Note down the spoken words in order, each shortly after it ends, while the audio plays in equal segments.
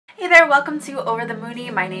there, welcome to Over the Moony.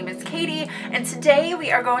 My name is Katie, and today we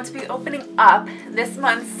are going to be opening up this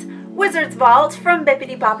month's Wizard's Vault from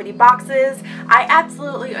Bibbidi Bobbidi Boxes. I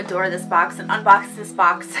absolutely adore this box and unbox this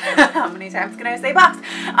box. How many times can I say box?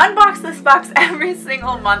 Unbox this box every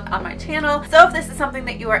single month on my channel. So if this is something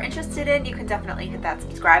that you are interested in, you can definitely hit that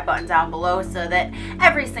subscribe button down below so that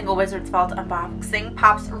every single Wizard's Vault unboxing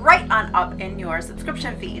pops right on up in your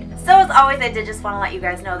subscription feed. So as always, I did just want to let you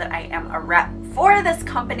guys know that I am a rep for this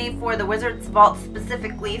company, for the Wizard's Vault,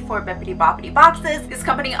 specifically for Bibbidi Bobbidi Boxes. This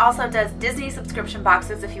company also does Disney subscription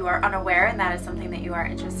boxes. If you are unaware and that is something that you are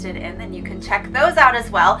interested in, then you can check those out as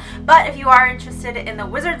well. But if you are interested in the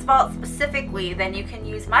Wizard's Vault specifically, then you can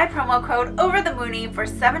use my promo code OverTheMoony for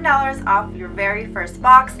 $7 off your very first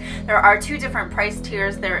box. There are two different price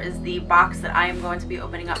tiers. There is the box that I am going to be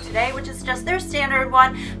opening up today, which is just their standard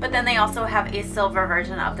one, but then they also have a silver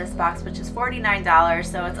version of this box, which is $49,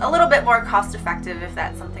 so it's a little bit more cost effective if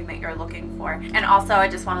that's something that you're looking for. And also, I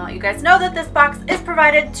just want to let you guys know that this box is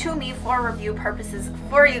provided to me for review purposes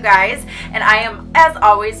for you guys, and I am, as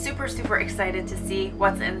always, super excited to see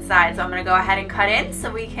what's inside. So I'm going to go ahead and cut in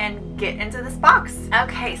so we can get into this box.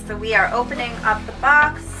 Okay, so we are opening up the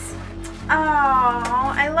box. Oh,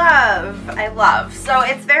 I love. So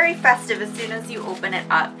it's very festive as soon as you open it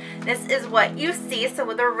up. This is what you see. So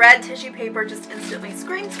with the red tissue paper just instantly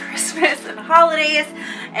screams Christmas and holidays.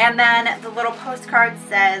 And then the little postcard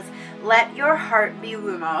says, "Let your heart be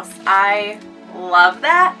Lumos." I love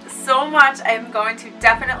that so much. I'm going to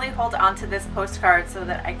definitely hold on to this postcard so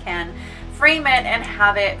that I can frame it and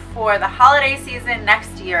have it for the holiday season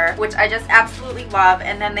next year, which I just absolutely love.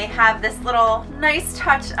 And then they have this little nice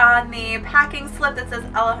touch on the packing slip that says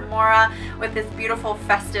Elohimora with this beautiful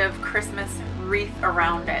festive Christmas wreath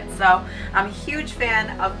around it. So I'm a huge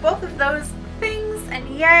fan of both of those things, and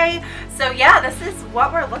yay. So yeah, this is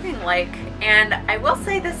what we're looking like, and I will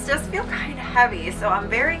say this does feel kind of heavy, so I'm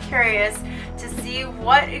very curious to see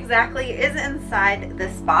what exactly is inside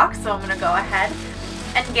this box. So I'm gonna go ahead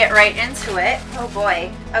and get right into it. Oh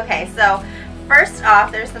boy. Okay, so first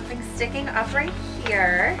off, there's something sticking up right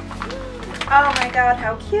here. Oh my god,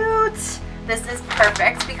 how cute. This is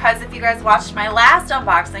perfect because if you guys watched my last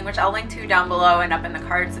unboxing, which I'll link to down below and up in the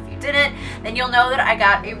cards if you didn't, then you'll know that I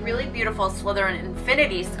got a really beautiful Slytherin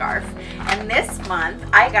Infinity scarf. And this month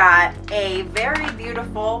I got a very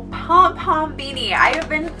beautiful pom-pom beanie. I have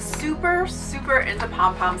been super into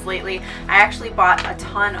pom-poms lately. I actually bought a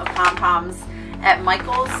ton of pom-poms at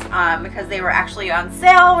Michael's because they were actually on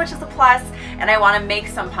sale, which is a plus, and I want to make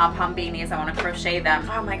some pom-pom beanies. I want to crochet them.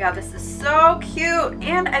 Oh my god, this is so cute,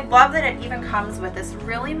 and I love that it even comes with this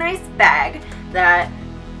really nice bag that,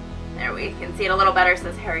 there we can see it a little better,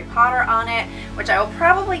 says Harry Potter on it, which I will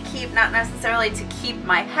probably keep, not necessarily to keep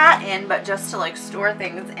my hat in, but just to like store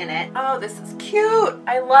things in it. Oh, this is cute.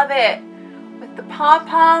 I love it. With the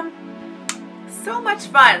pom-pom, so much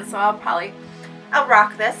fun. So I'll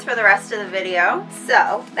rock this for the rest of the video.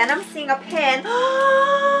 So then I'm seeing a pin.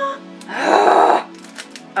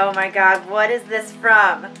 Oh my god, what is this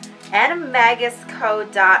from?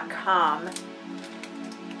 animagusco.com.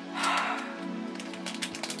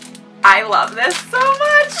 I love this so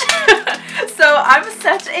much. So I'm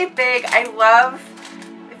such a big,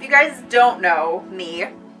 if you guys don't know me,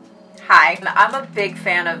 hi, I'm a big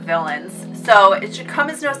fan of villains. So it should come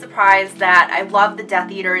as no surprise that I love the Death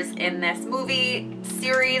Eaters in this movie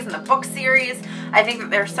series and the book series. I think that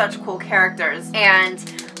they're such cool characters, and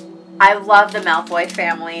I love the Malfoy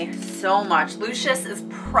family so much. Lucius is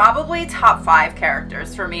probably top 5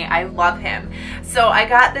 characters for me. I love him. So I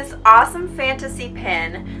got this awesome fantasy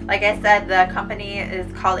pin. Like I said, the company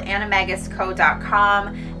is called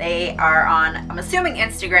animagusco.com. They are on, I'm assuming,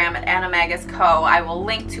 Instagram at animagusco. I will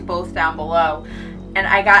link to both down below. And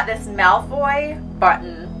I got this Malfoy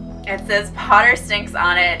button. It says Potter Stinks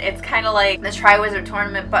on it. It's kind of like the Triwizard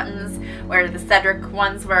Tournament buttons where the Cedric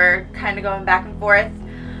ones were kind of going back and forth.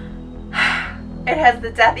 It has the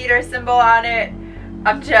Death Eater symbol on it.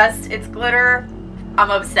 It's glitter. I'm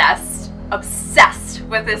obsessed. Obsessed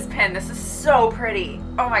with this pin. This is so pretty.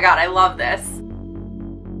 Oh my god, I love this.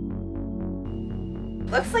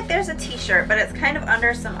 Looks like there's a t-shirt, but it's kind of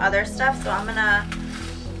under some other stuff, so I'm gonna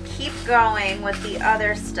keep going with the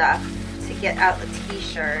other stuff to get out the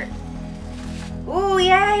t-shirt. Ooh,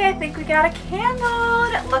 yay, I think we got a candle.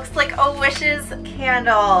 It looks like a Wishes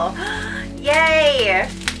candle. Yay.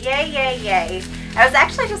 Yay. I was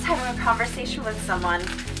actually just having a conversation with someone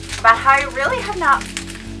about how I really have not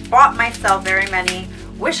bought myself very many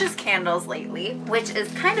Wishes candles lately, which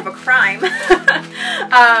is kind of a crime.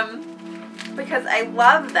 because I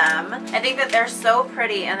love them. I think that they're so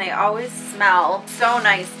pretty and they always smell so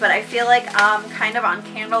nice, but I feel like I'm kind of on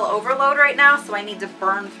candle overload right now, so I need to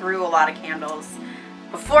burn through a lot of candles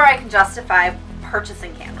before I can justify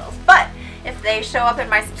purchasing candles. But if they show up in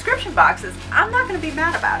my subscription boxes, I'm not going to be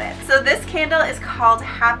mad about it. So this candle is called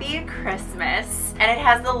Happy Christmas, and it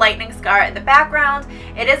has the lightning scar in the background.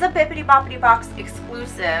 It is a Bibbidi Bobbidi Box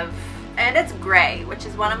exclusive, and it's gray, which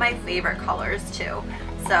is one of my favorite colors too.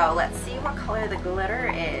 So let's see what color the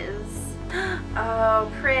glitter is.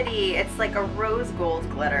 Oh, pretty. It's like a rose gold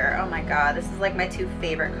glitter. Oh my god, this is like my two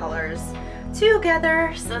favorite colors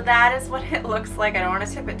together. So that is what it looks like. I don't want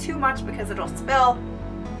to tip it too much because it'll spill.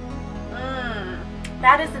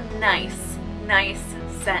 That is a nice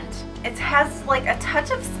scent. It has like a touch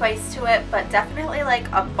of spice to it, but definitely like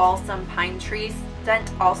a balsam pine tree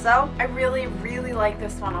scent also. I really like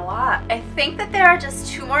this one a lot. I think that there are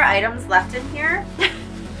just 2 more items left in here.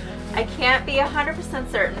 I can't be 100%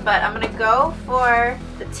 certain, but I'm gonna go for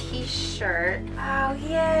the t-shirt. Oh,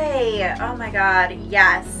 yay. Oh my god,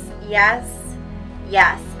 yes.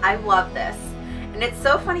 I love this. And it's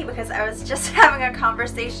so funny because I was just having a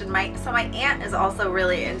conversation. So my aunt is also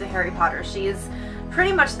really into Harry Potter. She's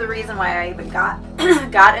pretty much the reason why I even got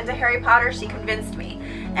into Harry Potter. She convinced me.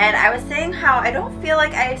 And I was saying how I don't feel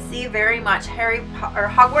like I see very much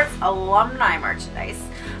Hogwarts alumni merchandise.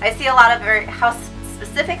 I see a lot of very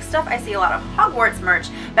house-specific stuff. I see a lot of Hogwarts merch,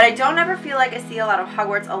 but I don't ever feel like I see a lot of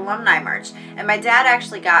Hogwarts alumni merch. And my dad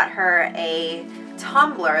actually got her a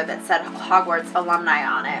tumbler that said Hogwarts alumni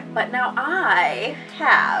on it. But now I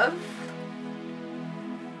have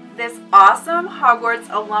this awesome Hogwarts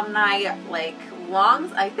alumni like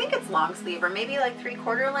I think it's long sleeve or maybe like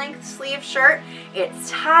 3/4 length sleeve shirt.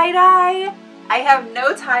 It's tie-dye. I have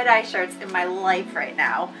no tie-dye shirts in my life right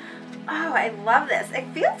now. Oh, I love this. It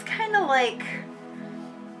feels kind of like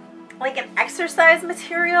an exercise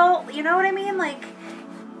material. You know what I mean? Like,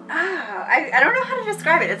 I don't know how to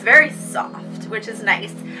describe it. It's very soft, which is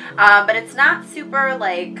nice. But it's not super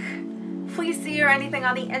like fleecy or anything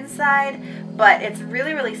on the inside, but it's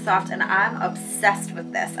really soft, and I'm obsessed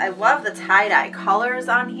with this. I love the tie-dye colors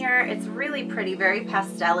on here. It's really pretty, very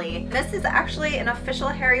pastel-y. This is actually an official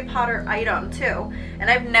Harry Potter item too, and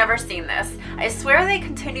I've never seen this. I swear they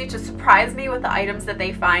continue to surprise me with the items that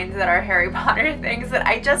they find that are Harry Potter things that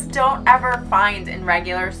I just don't ever find in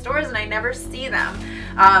regular stores, and I never see them.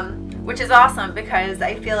 Which is awesome because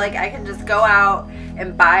I feel like I can just go out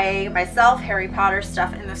and buy myself Harry Potter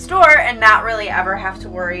stuff in the store and not really ever have to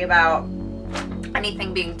worry about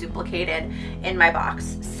anything being duplicated in my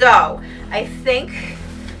box. So I think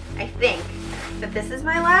that this is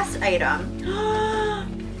my last item.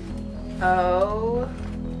 Oh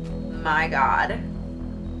my god.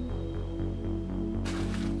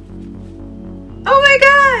 Oh my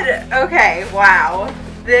god! Okay, wow.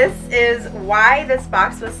 This is why this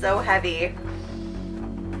box was so heavy.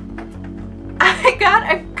 I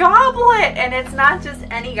got a goblet, and it's not just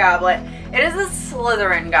any goblet. It is a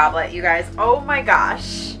Slytherin goblet, you guys. Oh my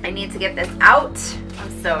gosh. I need to get this out.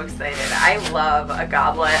 I'm so excited. I love a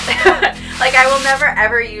goblet. Like, I will never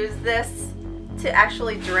ever use this to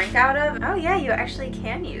actually drink out of. Oh yeah, you actually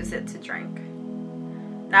can use it to drink.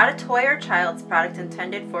 Not a toy or child's product,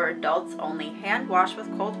 intended for adults only. Hand wash with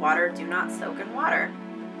cold water. Do not soak in water.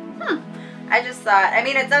 I just thought, I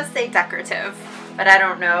mean, it does say decorative, but I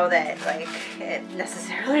don't know that, like, it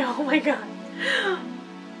necessarily, oh my god.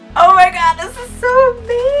 Oh my god, this is so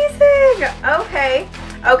amazing! Okay,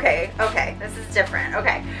 this is different.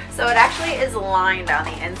 Okay, so it actually is lined on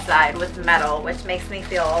the inside with metal, which makes me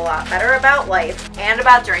feel a lot better about life and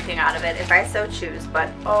about drinking out of it if I so choose,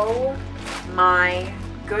 but oh my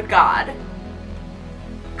good god.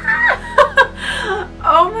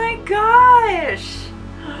 Oh my gosh!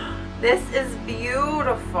 This is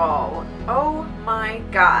beautiful. Oh my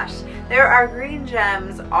gosh. There are green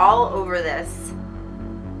gems all over this.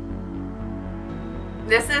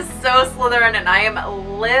 This is so Slytherin, and I am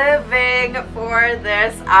living for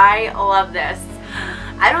this. I love this.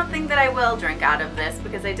 I don't think that I will drink out of this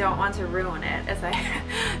because I don't want to ruin it as I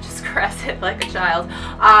just caress it like a child.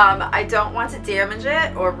 I don't want to damage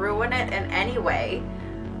it or ruin it in any way.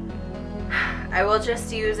 I will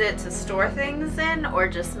just use it to store things in, or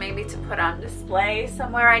just maybe to put on display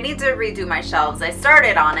somewhere. I need to redo my shelves. I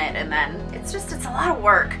started on it, and then it's a lot of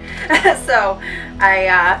work. So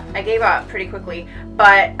I gave up pretty quickly,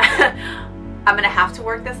 but I'm gonna have to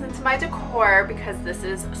work this into my decor because this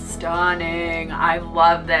is stunning. I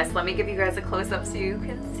love this. Let me give you guys a close-up so you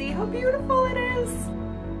can see how beautiful it is.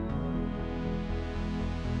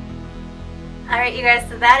 Alright, you guys,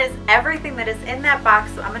 so that is everything that is in that box.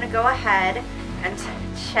 So I'm going to go ahead and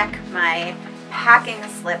check my packing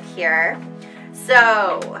slip here.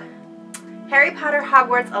 So, Harry Potter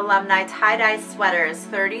Hogwarts Alumni Tie-Dye Sweaters,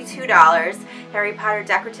 $32. Harry Potter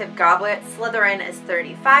Decorative Goblet Slytherin is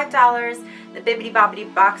 $35. The Bibbidi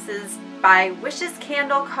Bobbidi Boxes by Wishes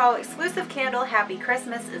Candle Co. exclusive candle Happy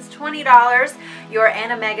Christmas is $20. Your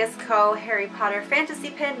Animagus Co. Harry Potter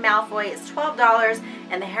Fantasy Pin Malfoy is $12.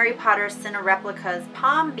 And the Harry Potter Cine Replicas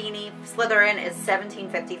Palm Beanie Slytherin is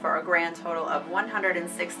 $17.50 for a grand total of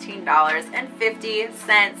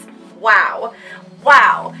 $116.50. Wow.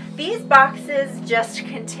 Wow. These boxes just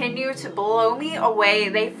continue to blow me away.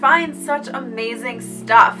 They find such amazing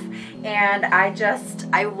stuff. And I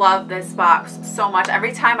love this box so much.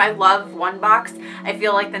 Every time I love one box, I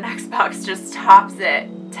feel like the next box just tops it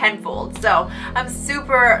tenfold. So I'm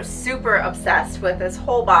super, super obsessed with this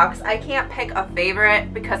whole box. I can't pick a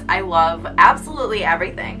favorite because I love absolutely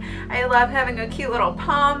everything. I love having a cute little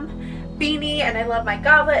palm beanie, and I love my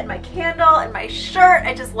goblet and my candle and my shirt.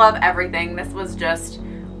 I just love everything. This was just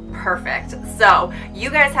perfect. So you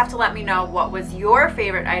guys have to let me know what was your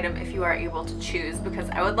favorite item if you are able to choose, because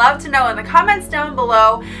I would love to know in the comments down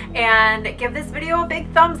below, and give this video a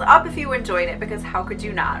big thumbs up if you enjoyed it, because how could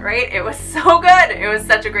you not, right? It was so good. It was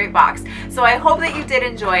such a great box. So I hope that you did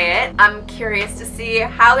enjoy it. I'm curious to see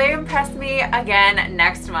how they impress me again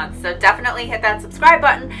next month. So definitely hit that subscribe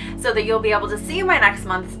button so that you'll be able to see my next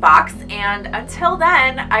month's box. And until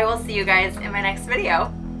then, I will see you guys in my next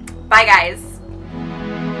video. Bye guys.